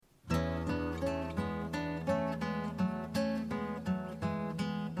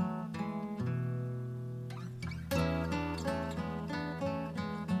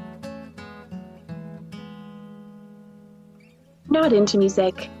not into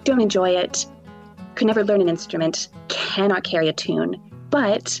music, don't enjoy it, could never learn an instrument, cannot carry a tune,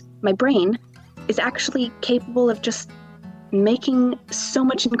 but my brain is actually capable of just making so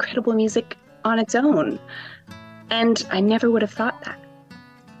much incredible music on its own. And I never would have thought that.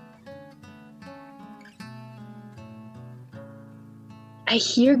 I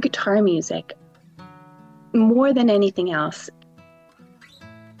hear guitar music more than anything else.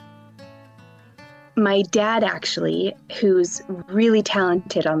 My dad, actually, who's really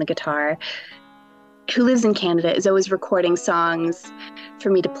talented on the guitar, who lives in Canada, is always recording songs for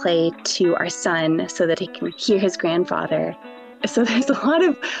me to play to our son so that he can hear his grandfather. So there's a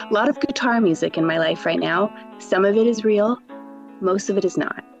lot of guitar music in my life right now. Some of it is real, most of it is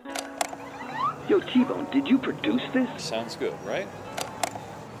not. Yo, T-Bone, did you produce this? Sounds good, right?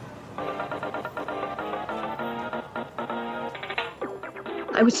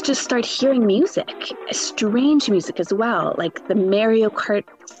 I would just start hearing music, strange music as well, like the Mario Kart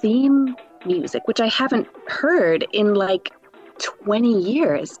theme music, which I haven't heard in like 20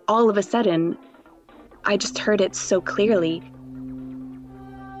 years. All of a sudden, I just heard it so clearly.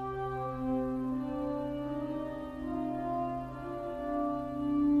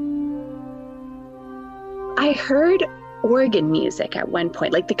 I heard organ music at one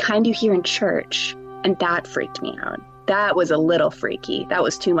point, like the kind you hear in church, and that freaked me out. That was a little freaky. That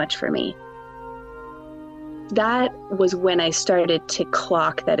was too much for me. That was when I started to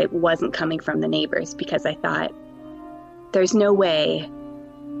clock that it wasn't coming from the neighbors, because I thought, there's no way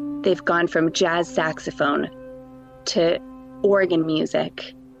they've gone from jazz saxophone to organ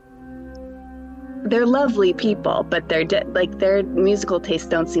music. They're lovely people, but their musical tastes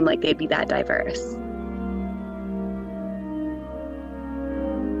don't seem like they'd be that diverse.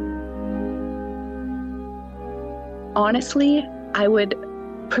 Honestly, I would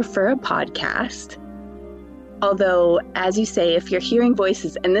prefer a podcast. Although, as you say, if you're hearing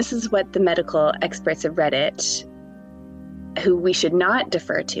voices, and this is what the medical experts of Reddit, who we should not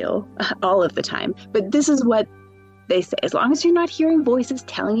defer to all of the time, but this is what they say. As long as you're not hearing voices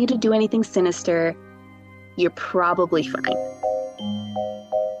telling you to do anything sinister, you're probably fine.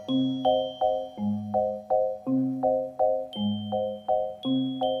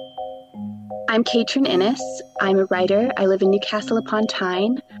 I'm Katrin Innes. I'm a writer. I live in Newcastle upon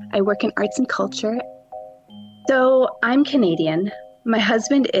Tyne. I work in arts and culture. So I'm Canadian. My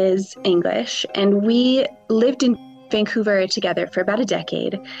husband is English, and we lived in Vancouver together for about a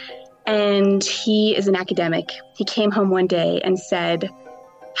decade. And he is an academic. He came home one day and said,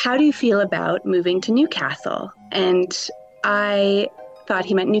 "How do you feel about moving to Newcastle?" And I thought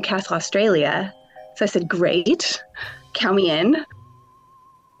he meant Newcastle, Australia. So I said, "Great, count me in."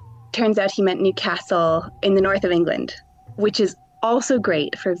 Turns out he meant Newcastle in the north of England, which is also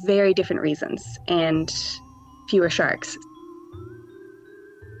great for very different reasons and fewer sharks.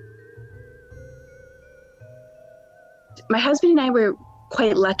 My husband and I were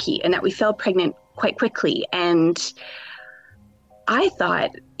quite lucky in that we fell pregnant quite quickly. And I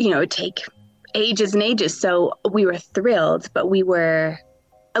thought, it'd take ages and ages. So we were thrilled, but we were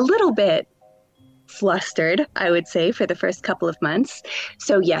a little bit flustered, I would say, for the first couple of months.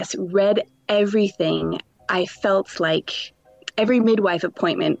 So yes, read everything. I felt like every midwife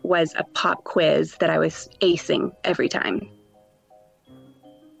appointment was a pop quiz that I was acing every time.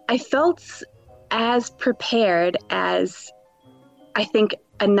 I felt as prepared as I think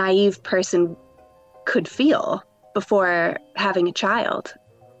a naive person could feel before having a child.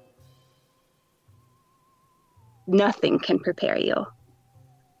 Nothing can prepare you.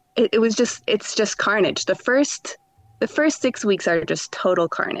 It's just carnage. The first 6 weeks are just total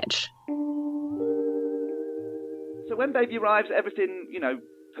carnage. So when baby arrives, everything,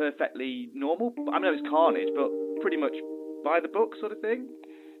 perfectly normal? I know it's carnage, but pretty much by the book sort of thing?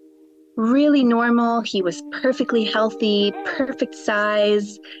 Really normal. He was perfectly healthy, perfect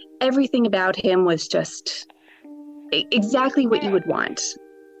size. Everything about him was just exactly what you would want,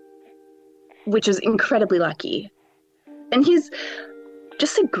 which was incredibly lucky. And he's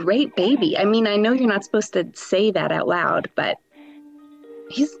just a great baby. I mean, I know you're not supposed to say that out loud, but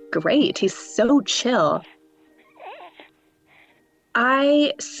he's great. He's so chill.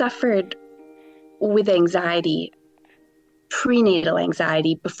 I suffered with anxiety, prenatal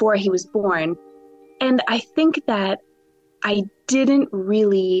anxiety, before he was born. And I think that I didn't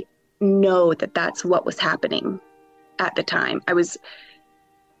really know that that's what was happening at the time. I was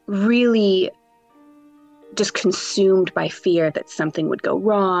really just consumed by fear that something would go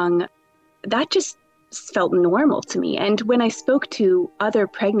wrong. That just felt normal to me. And when I spoke to other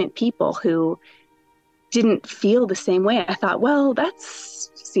pregnant people who didn't feel the same way, I thought, well, that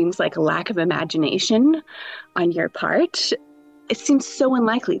seems like a lack of imagination on your part. it seemed so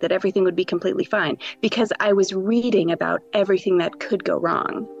unlikely that everything would be completely fine because I was reading about everything that could go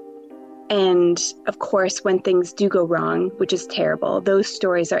wrong. And of course, when things do go wrong, which is terrible, those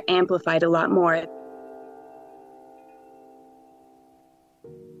stories are amplified a lot more.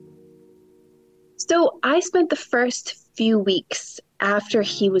 So I spent the first few weeks after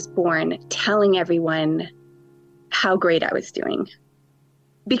he was born telling everyone how great I was doing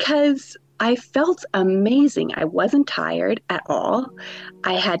because I felt amazing. I wasn't tired at all.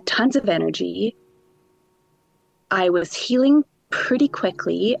 I had tons of energy. I was healing pretty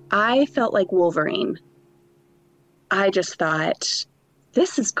quickly. I felt like Wolverine. I just thought,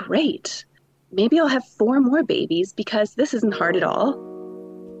 this is great. Maybe I'll have 4 more babies because this isn't hard at all.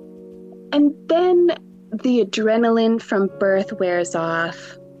 And then the adrenaline from birth wears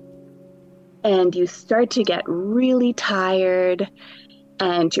off and you start to get really tired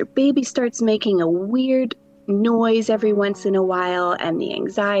and your baby starts making a weird noise every once in a while and the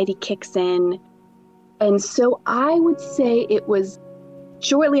anxiety kicks in. And so I would say it was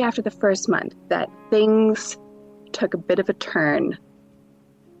shortly after the first month that things took a bit of a turn.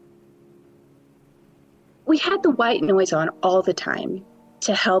 We had the white noise on all the time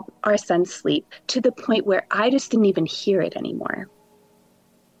to help our son sleep, to the point where I just didn't even hear it anymore.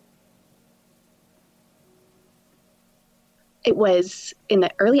 It was in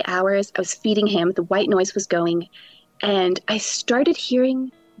the early hours, I was feeding him, the white noise was going, and I started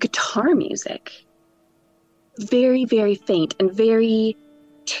hearing guitar music. Very, very faint and very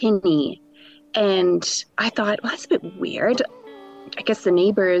tinny. And I thought, well, that's a bit weird. I guess the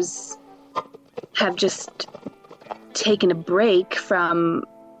neighbors have just taken a break from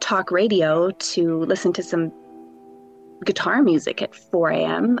talk radio to listen to some guitar music at 4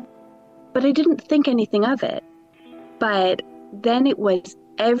 a.m. But I didn't think anything of it. But then it was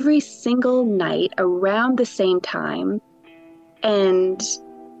every single night around the same time and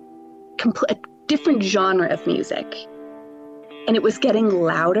a different genre of music. And it was getting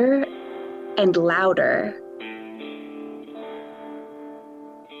louder and louder.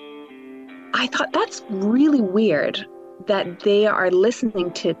 I thought that's really weird that they are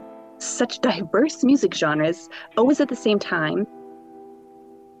listening to such diverse music genres always at the same time.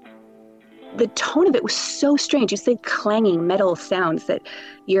 The tone of it was so strange. You say clanging metal sounds that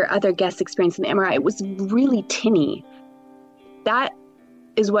your other guests experienced in the MRI. It was really tinny. That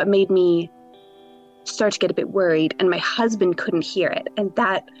is what made me start to get a bit worried, and my husband couldn't hear it, and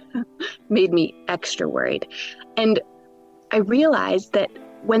that made me extra worried. And I realized that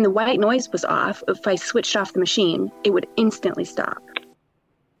when the white noise was off, if I switched off the machine, it would instantly stop.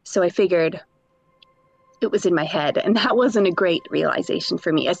 So I figured it was in my head, and that wasn't a great realization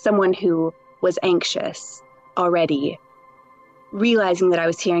for me as someone who was anxious already. Realizing that I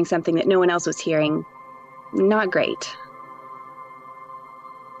was hearing something that no one else was hearing, not great.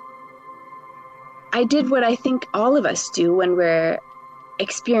 I did what I think all of us do when we're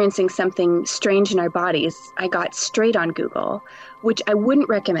experiencing something strange in our bodies. I got straight on Google, which I wouldn't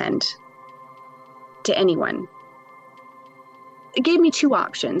recommend to anyone. It gave me 2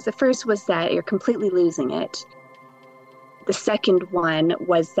 options. The first was that you're completely losing it. The second one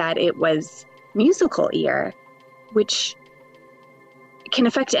was that it was musical ear, which can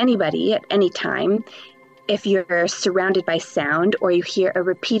affect anybody at any time if you're surrounded by sound or you hear a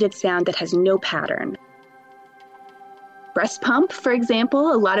repeated sound that has no pattern. Breast pump, for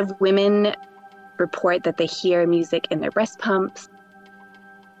example, a lot of women report that they hear music in their breast pumps.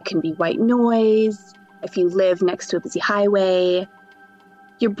 It can be white noise. If you live next to a busy highway,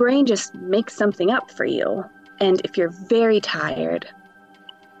 your brain just makes something up for you. And if you're very tired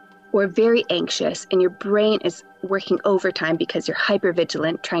or very anxious and your brain is working overtime because you're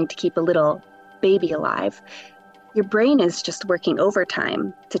hypervigilant trying to keep a little baby alive, your brain is just working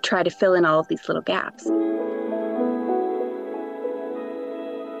overtime to try to fill in all of these little gaps.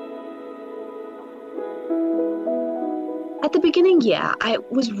 At the beginning, yeah, I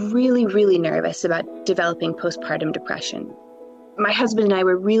was really, really nervous about developing postpartum depression. My husband and I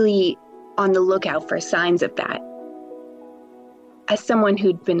were really on the lookout for signs of that. As someone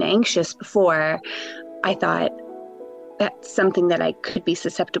who'd been anxious before, I thought that's something that I could be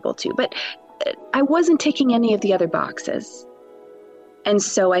susceptible to, but I wasn't ticking any of the other boxes. And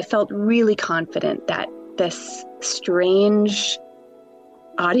so I felt really confident that this strange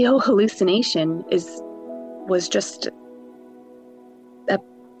audio hallucination was just a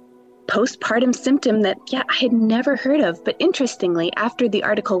postpartum symptom that, I had never heard of. But interestingly, after the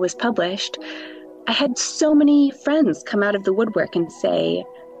article was published, I had so many friends come out of the woodwork and say,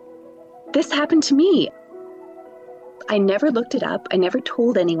 this happened to me. I never looked it up. I never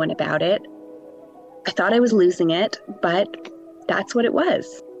told anyone about it. I thought I was losing it, but that's what it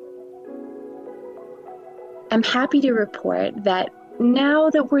was. I'm happy to report that now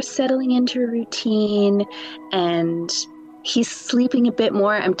that we're settling into a routine and he's sleeping a bit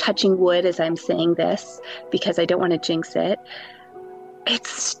more, I'm touching wood as I'm saying this because I don't want to jinx it, it's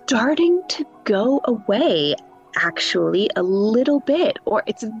starting to go away, actually, a little bit, or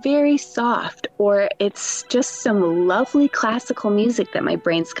it's very soft, or it's just some lovely classical music that my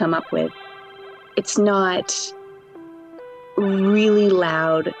brain's come up with. It's not really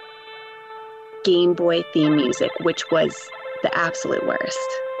loud Game Boy theme music, which was the absolute worst.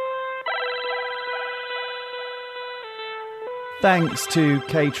 Thanks to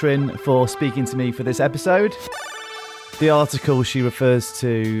Katrin for speaking to me for this episode. The article she refers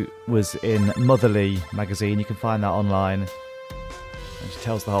to was in Motherly magazine. You can find that online. And she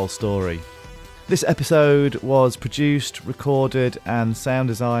tells the whole story. This episode was produced, recorded and sound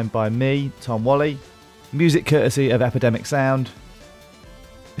designed by me, Tom Wally. Music courtesy of Epidemic Sound.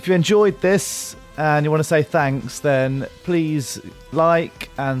 If you enjoyed this and you want to say thanks, then please like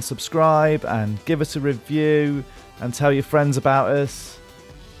and subscribe and give us a review and tell your friends about us.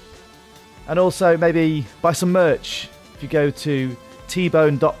 And also maybe buy some merch. If you go to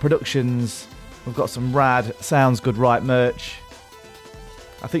tbone.productions, we've got some rad Sounds Good Right merch.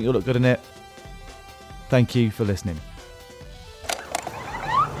 I think you'll look good in it. Thank you for listening.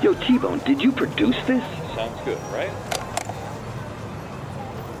 Yo, T-Bone, did you produce this? Sounds good, right?